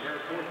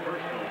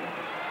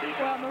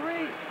 Well,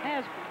 Marie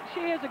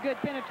she is a good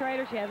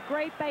penetrator. She has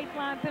great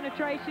baseline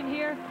penetration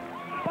here.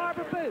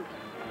 Barbara Boots,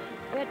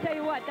 I tell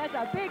you what, that's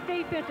a big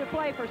defensive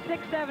play for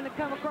 6'7" to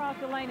come across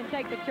the lane and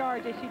take the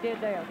charge as she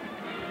did there.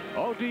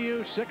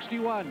 ODU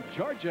 61,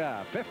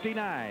 Georgia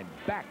 59.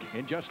 Back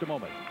in just a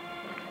moment.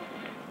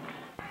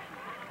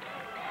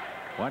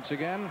 Once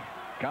again,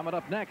 coming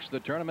up next, the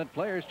Tournament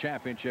Players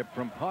Championship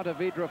from Ponte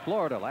Vedra,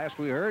 Florida. Last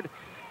we heard,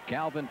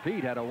 Calvin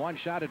Pete had a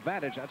 1-shot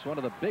advantage. That's one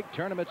of the big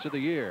tournaments of the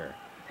year.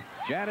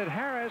 Janet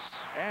Harris,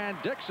 and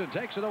Dixon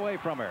takes it away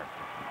from her.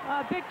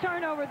 Big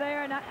turnover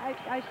there, and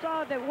I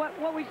saw that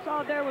what we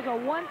saw there was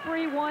a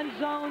 1-3-1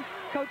 zone.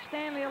 Coach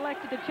Stanley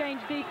elected to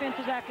change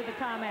defenses after the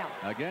timeout.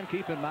 Again,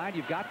 keep in mind,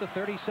 you've got the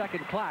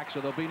 30-second clock,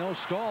 so there'll be no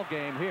stall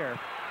game here.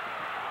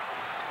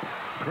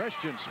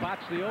 Christian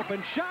spots the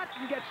open shot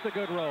and gets the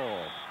good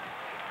roll.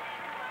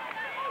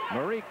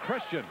 Marie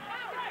Christian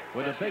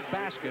with a big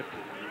basket.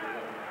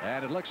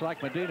 And it looks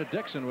like Medina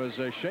Dixon was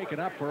shaken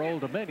up for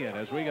Old Dominion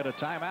as we get a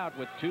timeout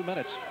with 2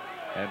 minutes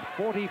and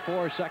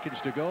 44 seconds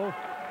to go.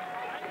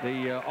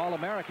 The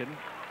All-American,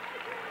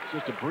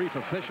 just a brief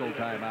official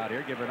timeout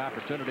here, give her an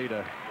opportunity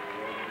to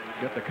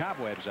get the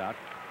cobwebs out.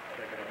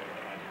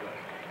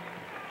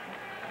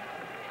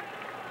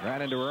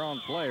 Ran into her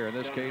own player, in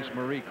this case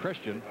Marie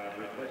Christian,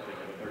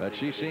 but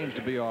she seems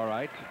to be all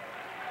right.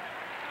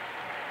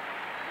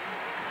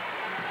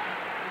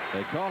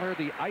 They call her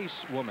the Ice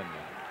Woman.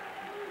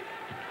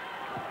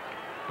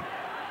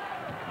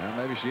 Well,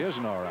 maybe she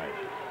isn't all right.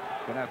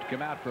 Going to have to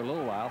come out for a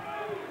little while.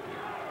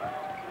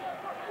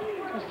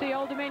 We'll see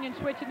Old Dominion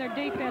switching their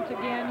defense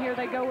again. Here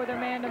they go with their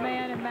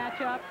man-to-man and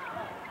match up.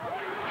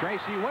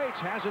 Tracy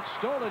Waits has it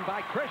stolen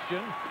by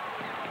Christian.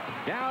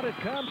 Down it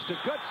comes to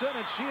Goodson,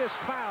 and she is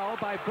fouled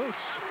by Boots.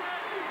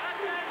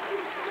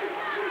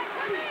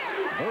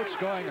 Boots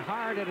going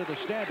hard into the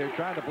standard,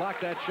 trying to block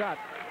that shot.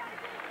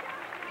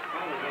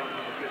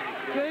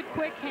 Good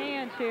quick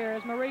hands here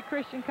as Marie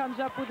Christian comes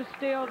up with a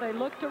steal. They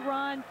look to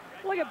run.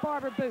 Look at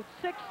Barbara Boots,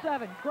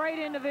 6'7". Great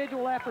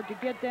individual effort to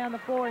get down the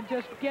floor and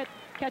just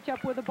catch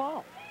up with the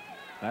ball.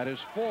 That is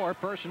 4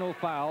 personal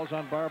fouls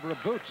on Barbara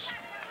Boots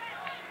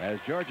as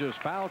Georgia's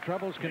foul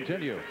troubles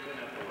continue.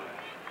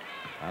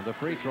 On the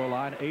free throw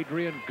line,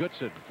 Adrian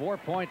Goodson,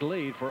 4-point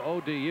lead for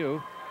ODU.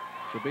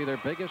 Should be their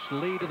biggest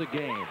lead of the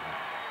game.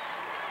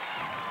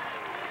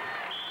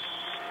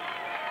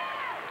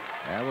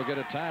 And we'll get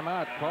a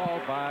timeout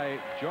called by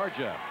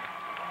Georgia.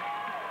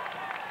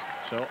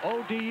 So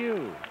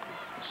ODU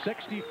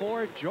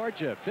 64,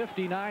 Georgia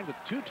 59 with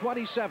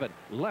 2:27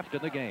 left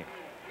in the game.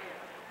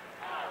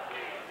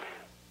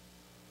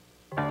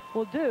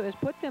 Will do is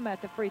put them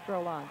at the free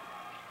throw line.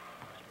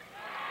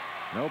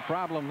 No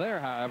problem there,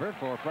 however,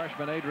 for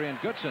freshman Adrian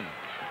Goodson,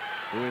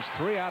 who is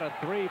 3 out of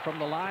 3 from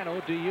the line.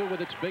 ODU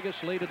with its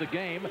biggest lead of the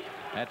game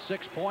at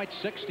 6 points,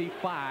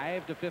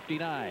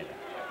 65-59.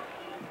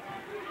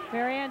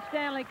 Marianne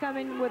Stanley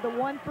coming with a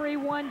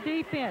 1-3-1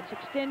 defense,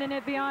 extending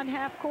it beyond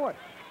half court,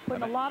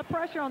 putting a lot of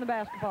pressure on the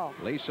basketball.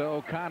 Lisa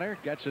O'Connor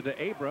gets it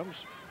to Abrams.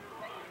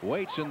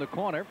 Waits in the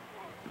corner.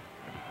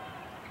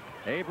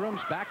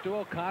 Abrams back to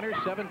O'Connor.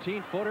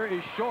 17-footer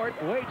is short.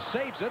 Waits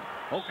saves it.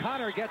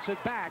 O'Connor gets it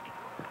back.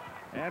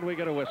 And we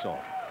get a whistle.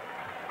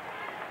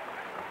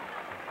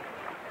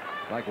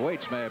 Like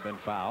Waits may have been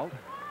fouled.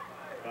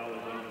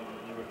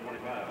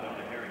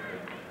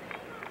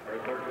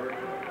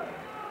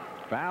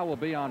 Foul will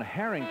be on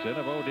Harrington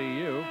of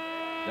ODU.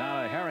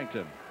 Donna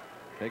Harrington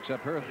takes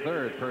up her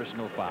 3rd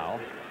personal foul.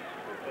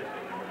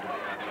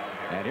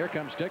 And here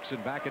comes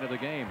Dixon back into the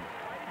game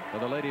for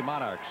the Lady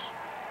Monarchs.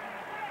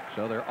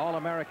 So their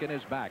All-American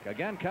is back.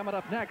 Again, coming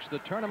up next, the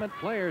Tournament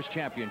Players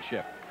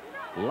Championship.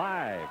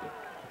 Live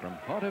from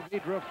Ponte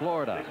Vedra,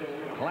 Florida.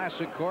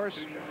 Classic course.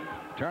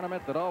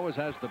 Tournament that always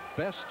has the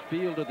best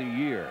field of the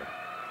year.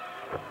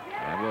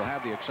 And we'll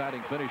have the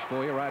exciting finish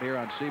for you right here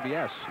on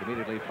CBS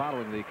immediately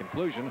following the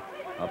conclusion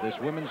of this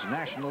women's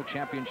national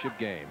championship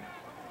game.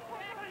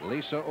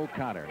 Lisa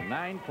O'Connor,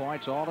 9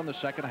 points all in the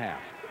second half.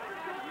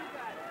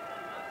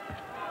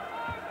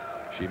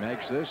 She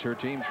makes this. Her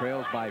team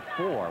trails by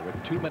 4 with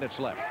 2 minutes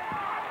left.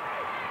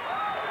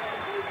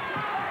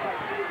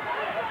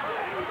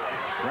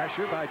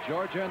 Pressure by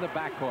Georgia in the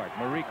backcourt.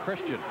 Marie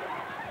Christian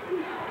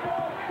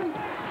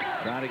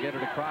trying to get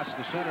it across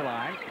the center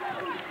line.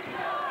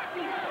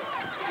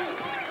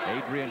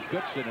 Adrian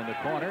Goodson in the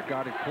corner,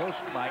 guarded close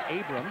by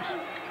Abrams.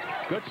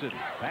 Goodson,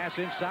 pass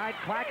inside.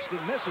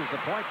 Claxton misses the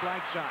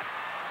point-blank shot.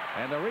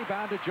 And the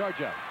rebound to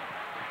Georgia.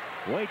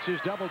 Waits is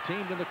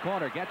double-teamed in the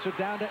corner. Gets it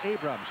down to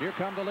Abrams. Here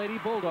come the Lady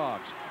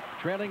Bulldogs.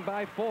 Trailing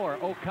by 4.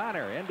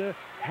 O'Connor into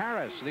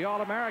Harris. The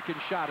All-American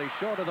shot is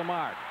short of the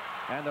mark.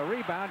 And the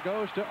rebound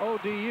goes to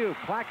ODU.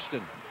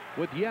 Claxton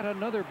with yet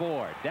another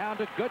board. Down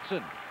to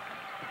Goodson.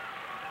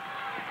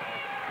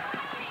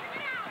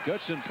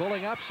 Goodson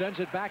pulling up, sends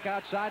it back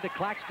outside to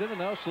Claxton,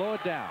 and they'll slow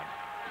it down.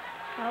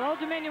 Now, Old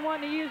Dominion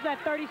wanting to use that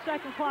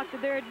 30-second clock to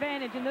their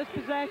advantage in this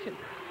possession.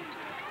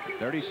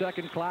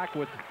 30-second clock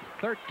with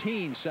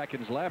 13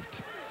 seconds left.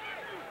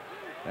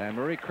 And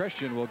Marie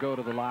Christian will go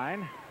to the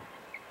line.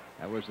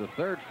 That was the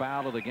 3rd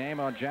foul of the game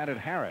on Janet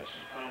Harris.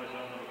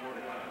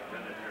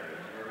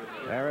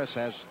 Harris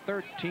has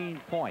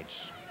 13 points.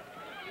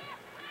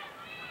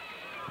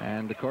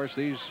 And, of course,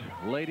 these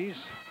ladies,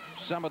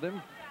 some of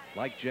them,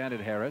 like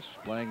Janet Harris,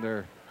 playing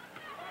their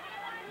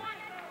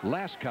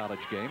last college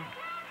game.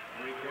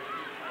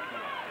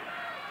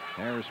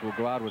 Harris will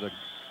go out with a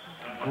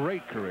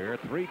great career,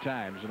 3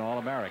 times an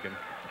All-American.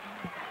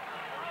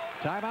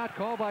 Timeout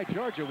called by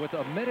Georgia with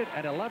 1 minute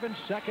and 11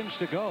 seconds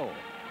to go.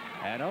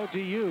 And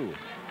ODU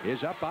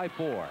is up by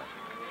 4.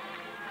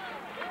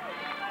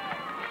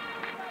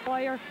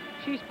 Player,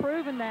 she's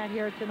proven that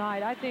here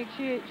tonight. I think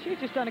she's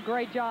just done a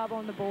great job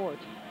on the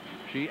boards.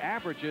 She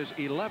averages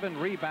 11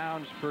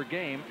 rebounds per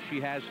game. She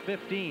has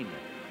 15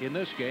 in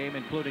this game,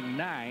 including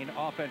 9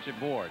 offensive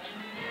boards.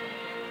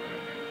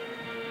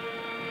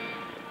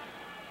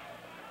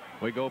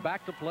 We go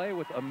back to play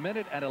with 1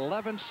 minute and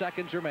 11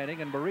 seconds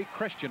remaining, and Marie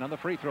Christian on the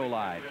free throw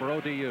line for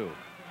ODU.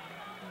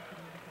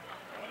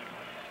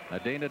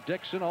 Dana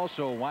Dixon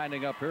also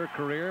winding up her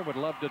career, would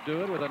love to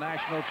do it with a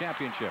national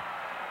championship.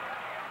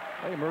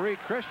 Hey, Marie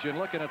Christian,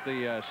 looking at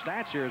the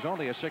stats here, is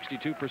only a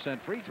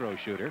 62% free throw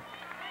shooter.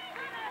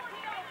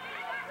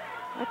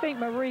 I think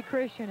Marie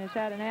Christian has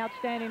had an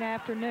outstanding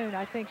afternoon.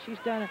 I think she's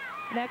done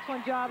an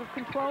excellent job of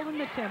controlling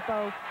the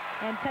tempo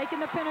and taking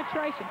the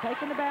penetration,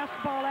 taking the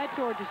basketball at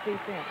Georgia's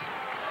defense.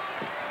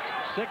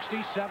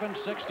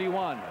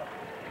 67-61.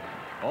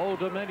 Old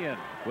Dominion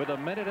with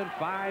 1 minute and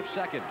 5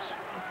 seconds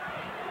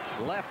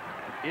left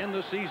in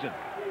the season.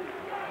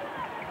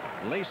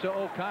 Lisa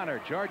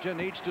O'Connor. Georgia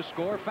needs to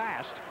score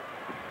fast.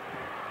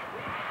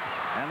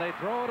 And they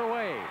throw it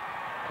away.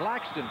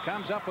 Claxton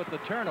comes up with the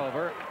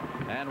turnover,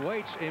 and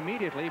Waits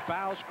immediately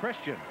fouls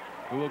Christian,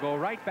 who will go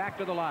right back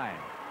to the line.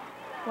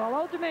 Well,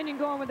 Old Dominion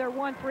going with their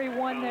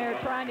 1-3-1 there,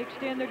 trying to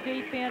extend their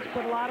defense,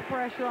 put a lot of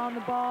pressure on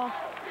the ball.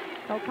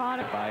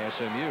 O'Connor by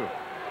SMU.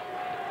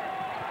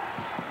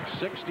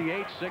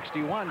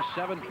 68-61,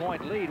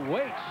 7-point lead.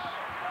 Waits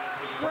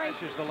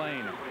crashes the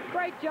lane.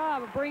 Great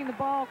job of bringing the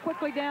ball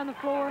quickly down the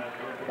floor.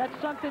 That's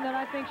something that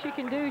I think she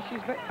can do.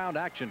 She's round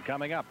action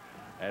coming up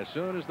as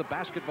soon as the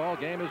basketball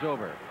game is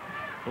over.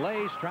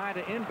 Blaze trying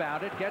to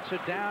inbound it, gets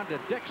it down to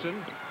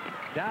Dixon.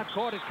 Down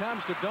court it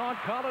comes to Dawn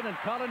Cullen, and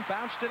Cullen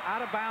bounced it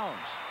out of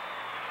bounds.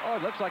 Oh,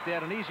 it looks like they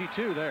had an easy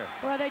two there.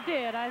 Well, they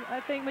did.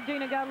 I think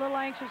Medina got a little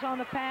anxious on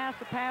the pass.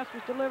 The pass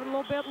was delivered a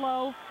little bit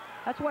low.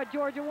 That's what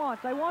Georgia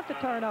wants. They want the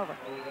turnover,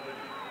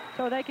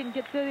 so they can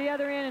get to the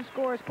other end and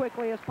score as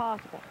quickly as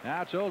possible.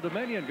 Now it's Old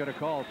Dominion going to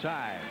call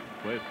time.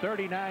 With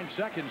 39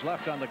 seconds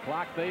left on the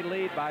clock, they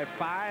lead by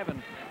 5,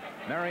 and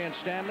Marion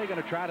Stanley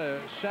going to try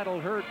to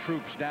settle her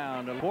troops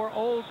down for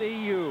Old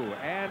EU,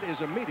 and is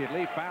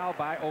immediately fouled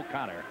by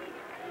O'Connor.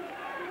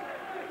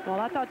 Well,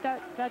 I thought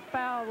that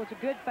foul was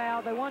a good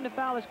foul. They wanted to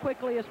foul as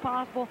quickly as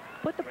possible,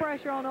 put the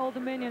pressure on Old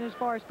Dominion as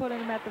far as putting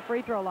them at the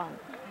free throw line.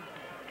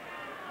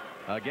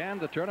 Again,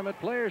 the Tournament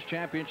Players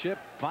Championship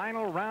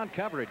final round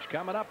coverage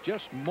coming up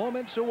just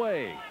moments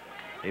away.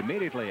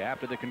 Immediately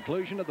after the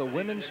conclusion of the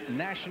Women's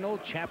National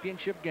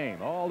Championship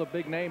game. All the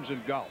big names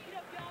in golf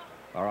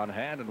are on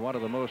hand in one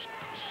of the most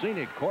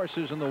scenic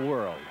courses in the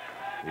world.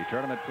 The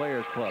Tournament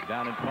Players Club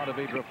down in Ponte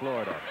Vedra,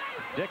 Florida.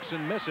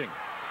 Dixon missing.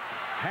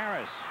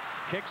 Harris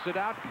kicks it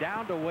out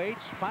down to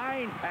Waits.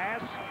 Fine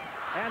pass,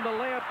 and the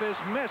layup is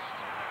missed.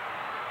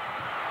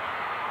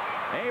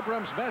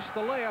 Abrams missed the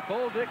layup.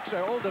 Old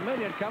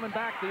Dominion coming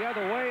back the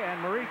other way,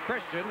 and Marie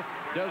Christian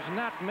does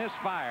not miss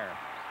fire.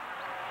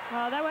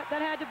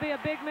 That had to be a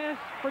big miss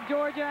for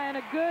Georgia, and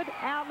a good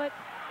outlet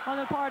on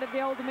the part of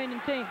the Old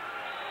Dominion team.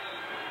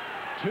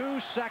 2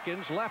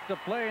 seconds left to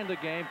play in the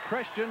game.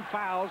 Christian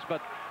fouls,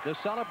 but the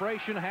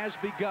celebration has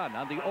begun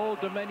on the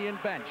Old Dominion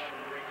bench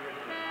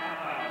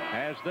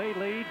as they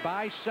lead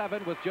by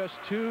 7 with just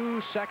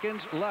 2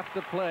 seconds left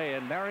to play.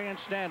 And Marion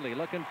Stanley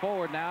looking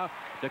forward now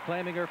to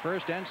claiming her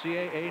first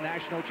NCAA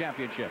national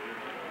championship.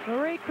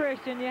 Marie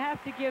Christian, you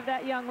have to give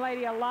that young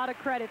lady a lot of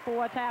credit for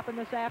what's happened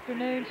this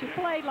afternoon. She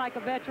played like a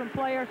veteran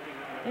player,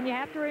 and you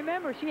have to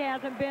remember she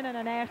hasn't been in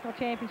a national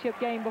championship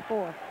game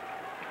before.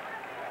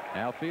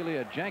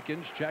 Alphelia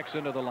Jenkins checks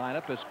into the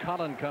lineup as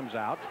Cullen comes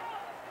out.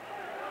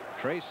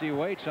 Tracy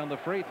Waits on the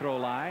free throw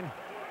line.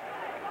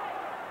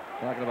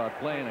 Talking about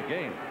playing a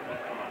game.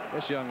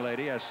 This young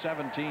lady has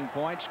 17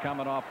 points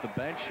coming off the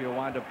bench. She'll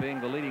wind up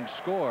being the leading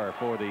scorer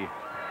for the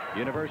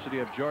University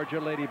of Georgia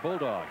Lady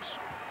Bulldogs.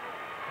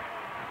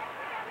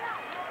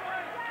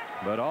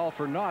 But all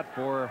for naught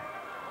for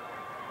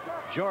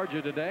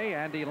Georgia today.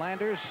 Andy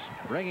Landers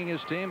bringing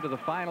his team to the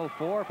Final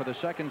Four for the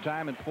second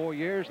time in 4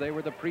 years. They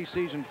were the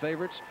preseason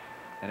favorites,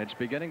 and it's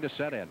beginning to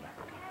set in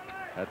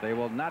that they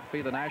will not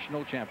be the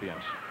national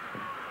champions.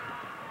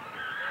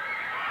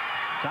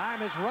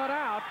 Time is run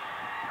out.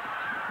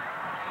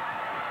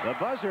 The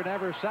buzzer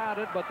never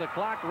sounded, but the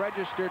clock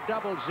registered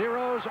double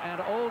zeros, and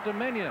Old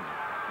Dominion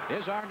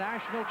is our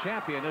national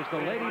champion as the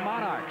Lady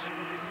Monarchs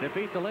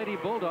defeat the Lady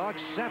Bulldogs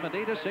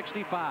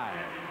 70-65.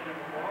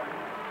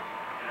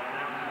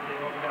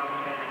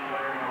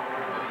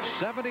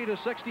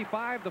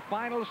 70-65, the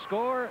final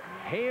score.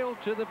 Hail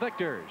to the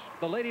victors,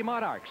 the Lady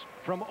Monarchs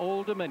from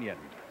Old Dominion.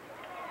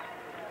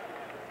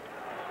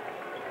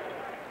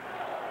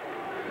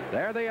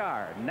 There they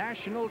are,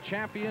 national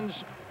champions,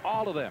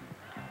 all of them,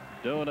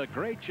 doing a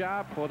great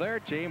job for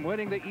their team,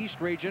 winning the East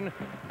region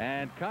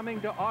and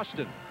coming to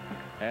Austin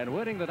and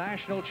winning the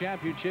national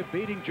championship,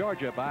 beating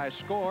Georgia by a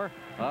score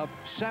of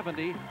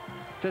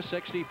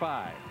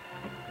 70-65.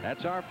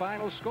 That's our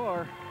final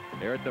score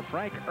here at the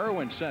Frank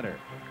Irwin Center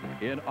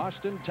in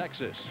Austin,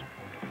 Texas.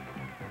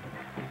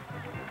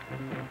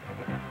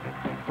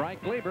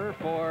 Frank Lieber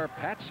for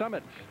Pat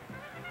Summitt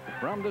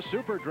from the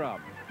Superdrum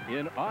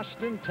in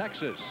Austin,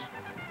 Texas.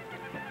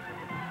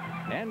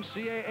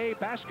 NCAA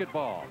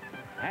basketball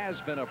has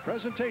been a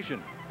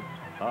presentation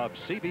of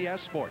CBS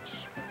Sports.